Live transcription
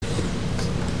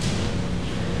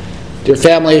Dear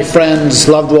family, friends,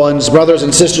 loved ones, brothers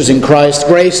and sisters in Christ,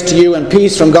 grace to you and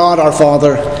peace from God our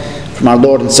Father, from our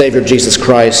Lord and Savior Jesus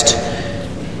Christ.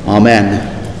 Amen.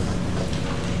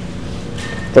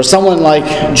 For someone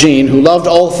like Jean, who loved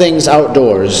all things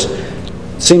outdoors, it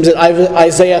seems that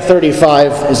Isaiah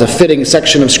 35 is a fitting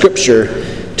section of Scripture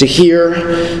to hear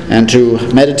and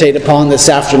to meditate upon this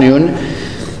afternoon.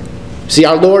 See,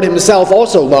 our Lord himself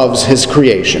also loves his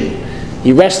creation.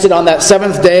 He rested on that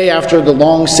seventh day after the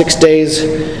long 6 days,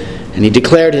 and he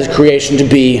declared his creation to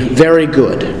be very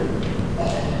good.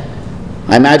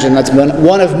 I imagine that's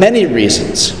one of many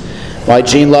reasons why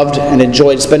Jean loved and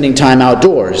enjoyed spending time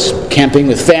outdoors, camping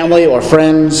with family or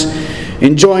friends,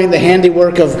 enjoying the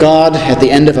handiwork of God at the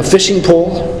end of a fishing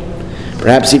pole,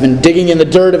 perhaps even digging in the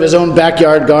dirt of his own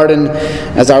backyard garden,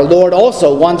 as our Lord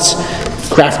also once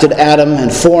crafted Adam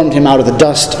and formed him out of the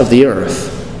dust of the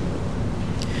earth.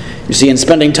 You see, in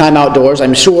spending time outdoors,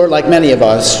 I'm sure, like many of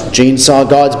us, Jean saw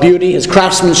God's beauty, his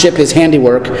craftsmanship, his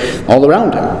handiwork all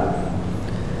around him.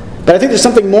 But I think there's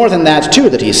something more than that, too,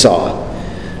 that he saw.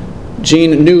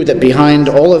 Jean knew that behind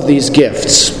all of these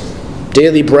gifts,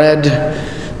 daily bread,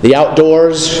 the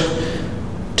outdoors,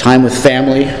 time with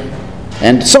family,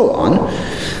 and so on,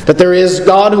 that there is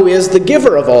God who is the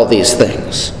giver of all these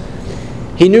things.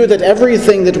 He knew that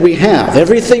everything that we have,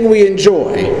 everything we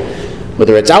enjoy,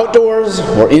 whether it's outdoors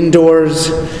or indoors,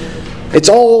 it's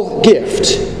all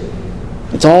gift.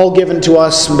 It's all given to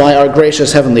us by our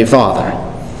gracious Heavenly Father.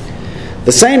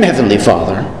 The same Heavenly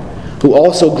Father who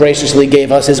also graciously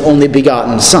gave us his only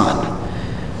begotten Son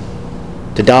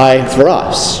to die for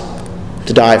us,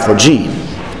 to die for Jean,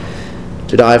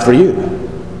 to die for you,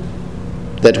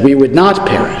 that we would not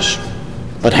perish,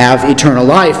 but have eternal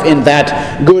life in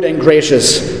that good and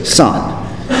gracious Son.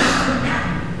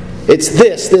 It's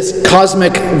this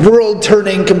cosmic,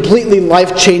 world-turning, completely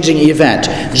life-changing event,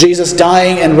 Jesus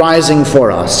dying and rising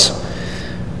for us,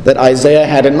 that Isaiah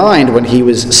had in mind when he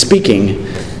was speaking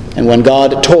and when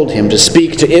God told him to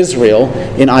speak to Israel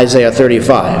in Isaiah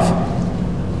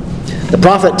 35. The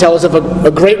prophet tells of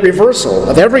a great reversal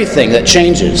of everything that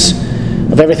changes,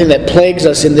 of everything that plagues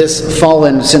us in this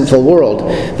fallen, sinful world.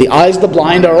 The eyes of the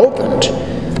blind are opened,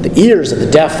 the ears of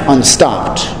the deaf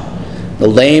unstopped. The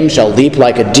lame shall leap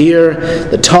like a deer,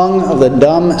 the tongue of the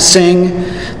dumb sing.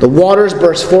 The waters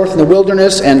burst forth in the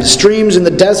wilderness and streams in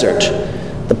the desert.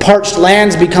 The parched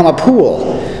lands become a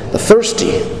pool, the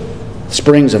thirsty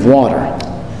springs of water.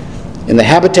 In the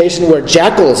habitation where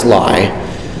jackals lie,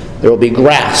 there will be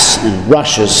grass and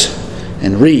rushes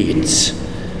and reeds.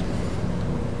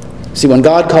 See, when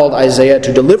God called Isaiah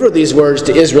to deliver these words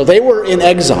to Israel, they were in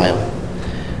exile.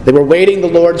 They were waiting the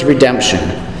Lord's redemption.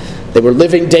 They were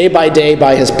living day by day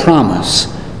by his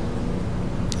promise.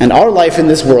 And our life in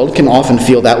this world can often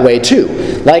feel that way too,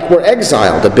 like we're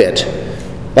exiled a bit,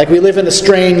 like we live in a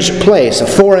strange place, a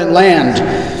foreign land.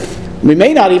 We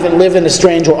may not even live in a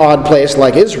strange or odd place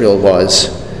like Israel was,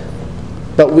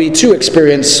 but we too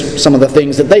experience some of the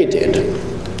things that they did.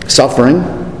 Suffering,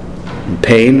 and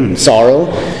pain, and sorrow,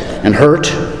 and hurt.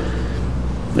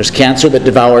 There's cancer that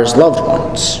devours loved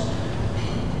ones.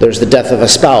 There's the death of a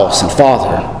spouse and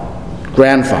father,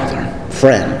 grandfather,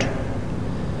 friend.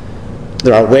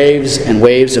 There are waves and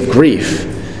waves of grief.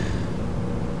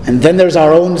 And then there's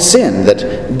our own sin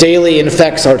that daily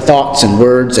infects our thoughts and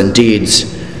words and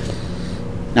deeds.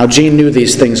 Now, Jean knew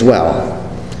these things well.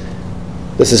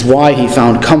 This is why he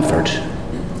found comfort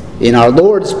in our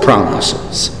Lord's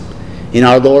promises, in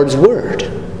our Lord's word.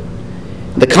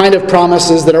 The kind of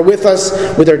promises that are with us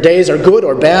whether days are good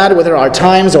or bad, whether our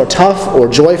times are tough or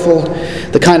joyful,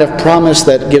 the kind of promise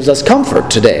that gives us comfort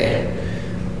today.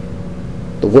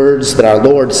 The words that our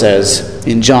Lord says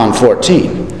in John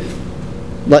 14,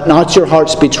 "Let not your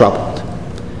hearts be troubled.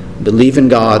 Believe in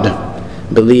God,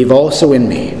 believe also in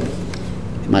me.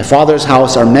 In my Father's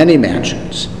house are many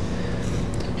mansions.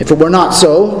 If it were not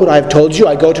so, would I have told you,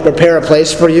 I go to prepare a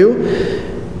place for you?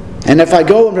 And if I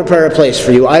go and prepare a place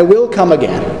for you, I will come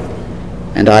again,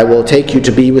 and I will take you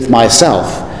to be with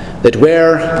myself, that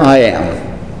where I am,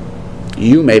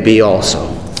 you may be also."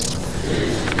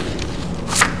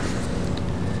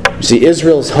 You see,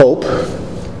 Israel's hope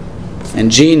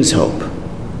and Jean's hope,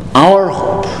 our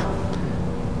hope,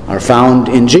 are found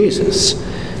in Jesus.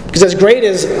 Because as great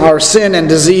as our sin and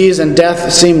disease and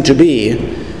death seem to be,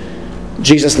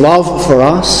 Jesus' love for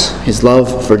us, his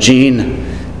love for Jean,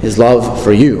 his love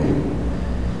for you,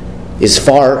 is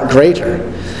far greater.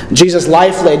 Jesus'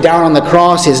 life laid down on the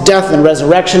cross, his death and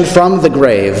resurrection from the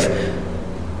grave,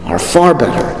 are far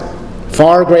better,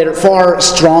 far greater, far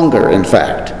stronger, in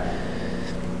fact.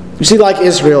 You see, like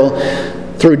Israel,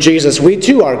 through Jesus, we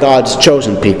too are God's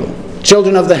chosen people,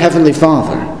 children of the Heavenly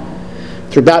Father.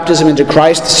 through baptism into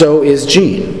Christ, so is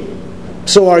Jean.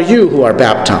 So are you who are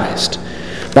baptized.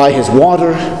 By his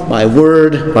water, by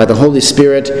word, by the Holy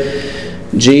Spirit,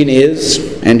 Jean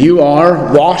is, and you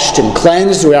are, washed and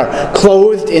cleansed. We are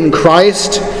clothed in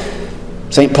Christ.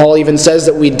 St. Paul even says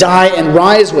that we die and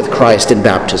rise with Christ in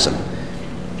baptism,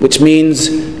 which means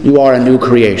you are a new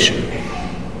creation.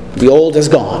 The old is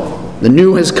gone. The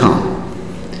new has come.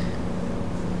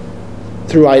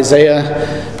 Through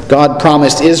Isaiah, God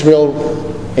promised Israel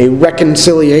a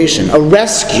reconciliation, a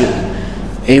rescue,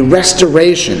 a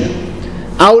restoration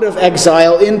out of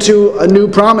exile into a new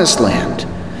promised land.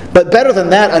 But better than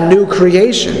that, a new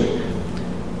creation.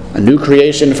 A new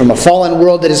creation from a fallen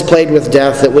world that is plagued with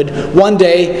death that would one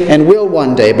day, and will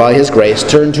one day by his grace,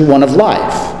 turn to one of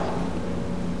life.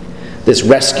 This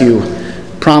rescue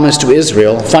promised to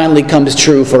Israel finally comes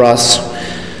true for us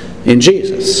in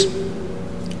Jesus.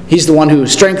 He's the one who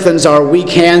strengthens our weak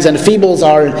hands and feebles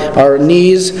our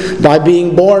knees by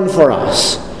being born for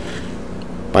us,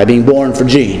 by being born for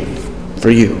Jean, for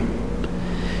you.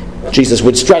 Jesus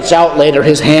would stretch out later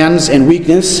his hands in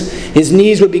weakness. His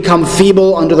knees would become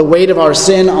feeble under the weight of our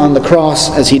sin on the cross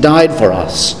as he died for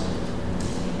us.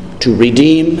 To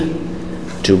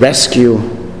redeem, to rescue,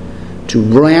 to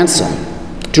ransom,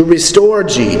 to restore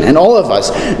Jean and all of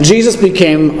us. Jesus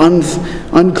became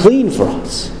unclean for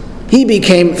us. He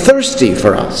became thirsty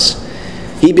for us.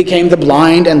 He became the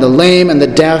blind and the lame and the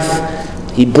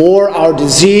deaf. He bore our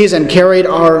disease and carried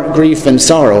our grief and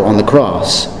sorrow on the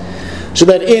cross, so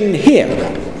that in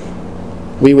him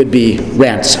we would be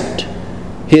ransomed,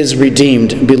 his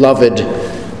redeemed, beloved,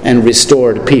 and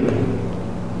restored people.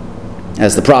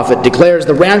 As the prophet declares,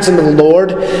 the ransom of the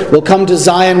Lord will come to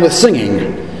Zion with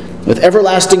singing, with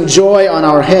everlasting joy on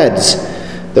our heads,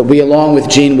 that we along with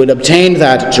Jean would obtain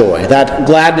that joy, that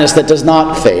gladness that does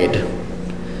not fade,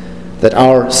 that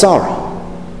our sorrow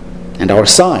and our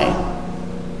sighing,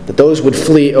 that those would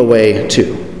flee away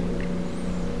too.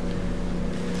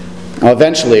 Now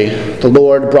eventually, the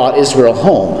Lord brought Israel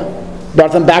home,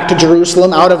 brought them back to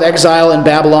Jerusalem out of exile in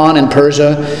Babylon and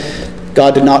Persia.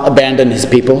 God did not abandon his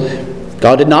people.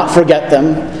 God did not forget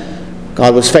them.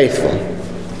 God was faithful.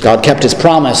 God kept his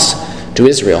promise to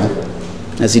Israel,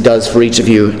 as he does for each of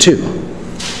you too.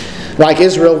 Like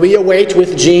Israel, we await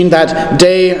with Jean that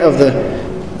day of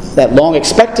that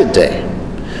long-expected day,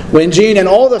 when Jean and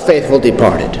all the faithful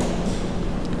departed,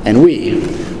 and we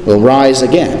will rise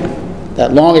again.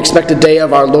 That long-expected day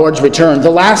of our Lord's return, the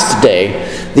last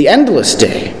day, the endless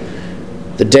day,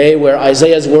 the day where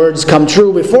Isaiah's words come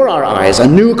true before our eyes, a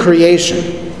new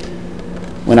creation,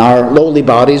 when our lowly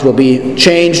bodies will be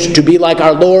changed to be like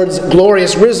our Lord's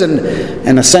glorious risen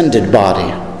and ascended body,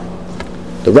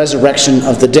 the resurrection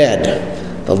of the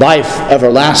dead, the life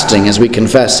everlasting as we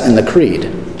confess in the Creed.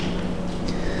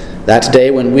 That day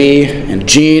when we and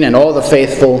Jean and all the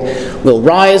faithful will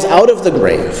rise out of the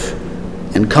grave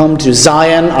and come to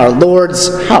Zion, our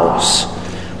Lord's house,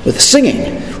 with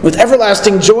singing, with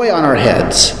everlasting joy on our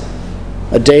heads,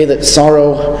 a day that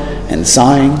sorrow and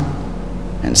sighing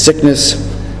and sickness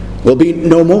will be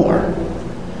no more,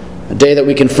 a day that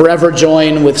we can forever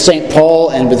join with St. Paul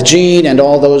and with Jean and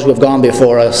all those who have gone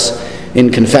before us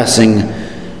in confessing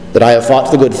that I have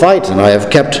fought the good fight and I have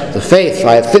kept the faith,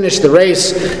 I have finished the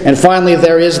race, and finally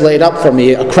there is laid up for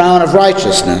me a crown of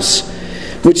righteousness,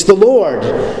 which the Lord,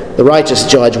 the righteous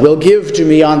judge, will give to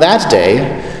me on that day,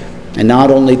 and not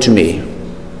only to me,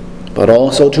 but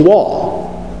also to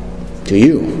all, to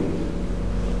you,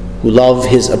 who love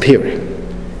his appearing.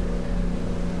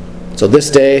 So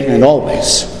this day and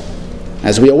always,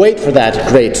 as we await for that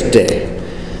great day,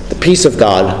 the peace of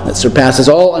God that surpasses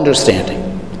all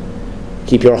understanding,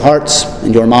 keep your hearts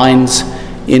and your minds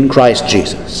in Christ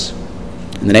Jesus.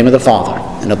 In the name of the Father,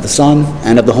 and of the Son,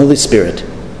 and of the Holy Spirit.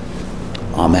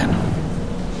 Amen.